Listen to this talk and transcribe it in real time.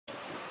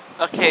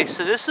Okay,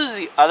 so this is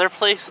the other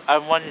place I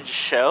wanted to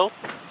show.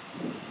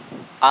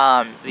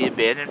 The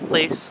abandoned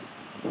place.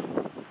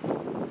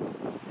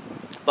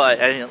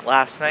 But I didn't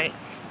last night.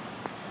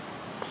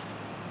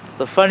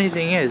 The funny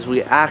thing is,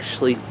 we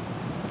actually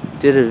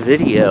did a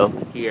video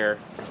here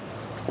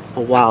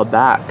a while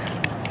back.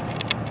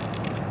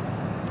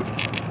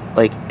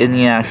 Like, in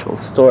the actual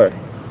store.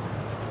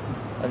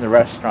 In the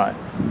restaurant.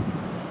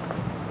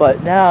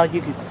 But now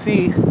you can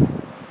see,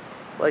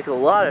 like a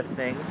lot of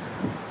things,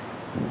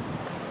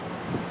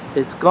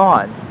 it's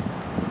gone.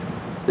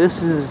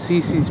 This is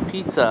Cici's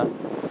Pizza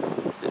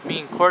that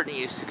me and Courtney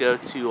used to go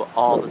to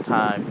all the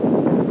time.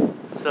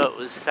 So it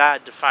was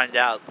sad to find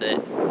out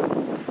that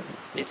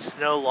it's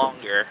no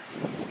longer.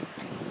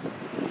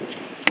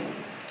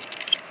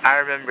 I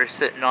remember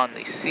sitting on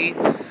these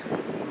seats.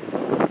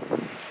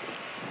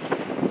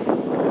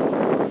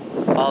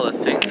 All the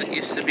things that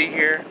used to be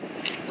here.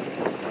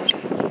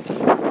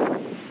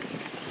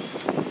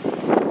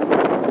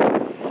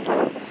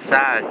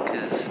 Sad,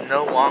 because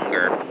no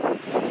longer.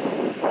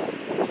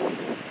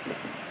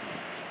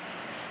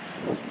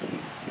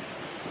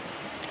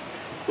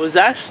 It was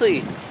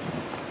actually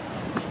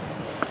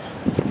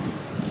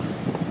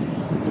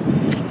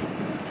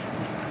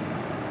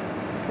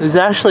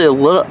a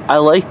little, I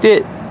liked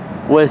it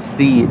with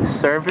the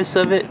service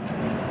of it.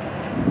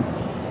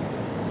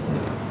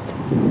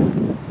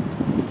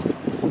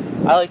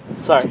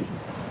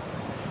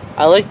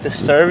 I like the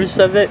service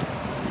of it.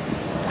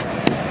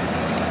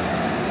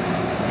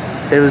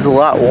 It was a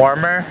lot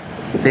warmer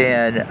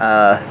than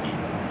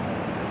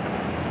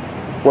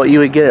what you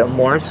would get at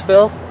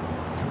Morrisville,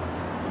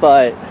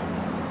 but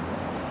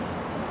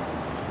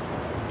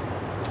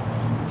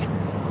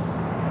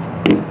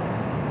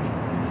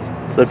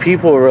the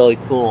people were really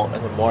cool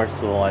in the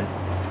Morrisville one.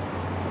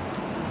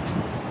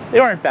 They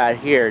weren't bad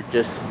here,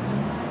 just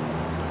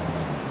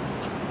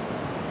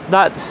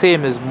not the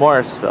same as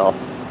Morrisville.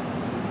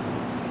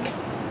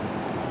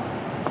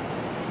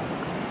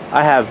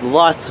 I have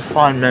lots of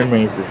fond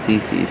memories of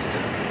Cici's.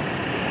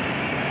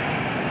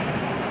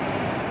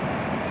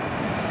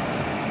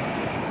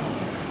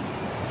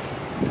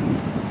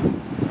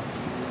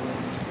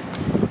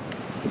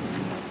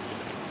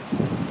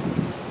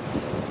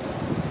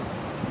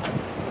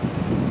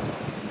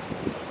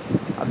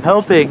 I'm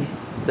hoping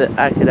that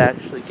I could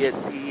actually get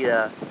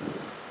the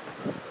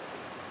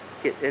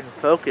get in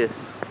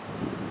focus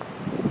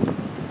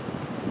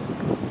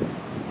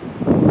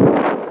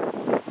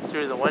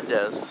through the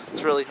windows.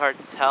 It's really hard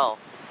to tell.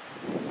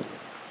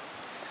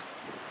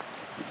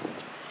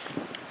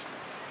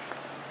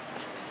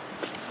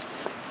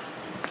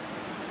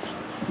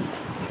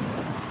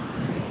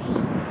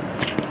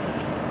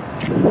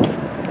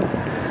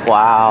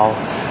 Wow.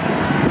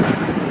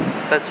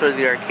 That's where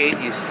the arcade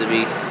used to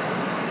be.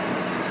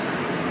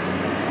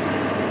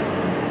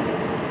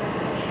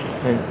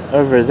 And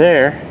over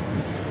there,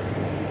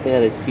 they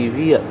had a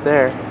TV up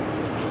there.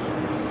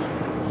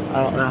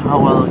 I don't know how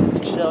well you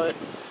can show it.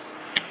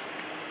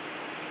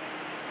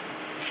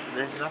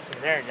 There's nothing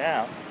there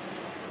now.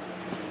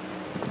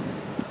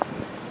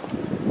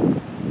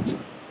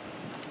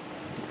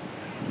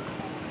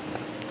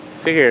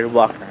 Figured I'd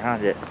walk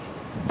around it.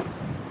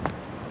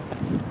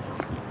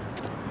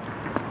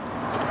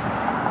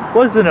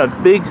 Wasn't a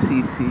big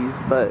Cici's,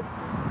 but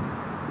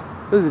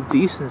it was a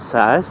decent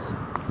size.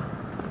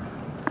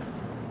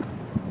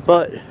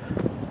 But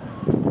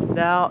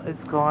now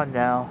it's gone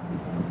now.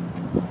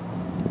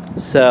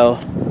 So,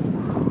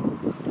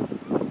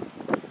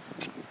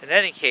 in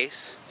any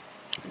case,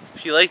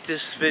 if you like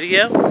this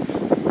video,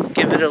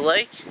 give it a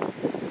like,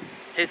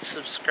 hit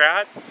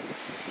subscribe,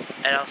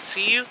 and I'll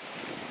see you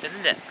in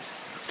the next.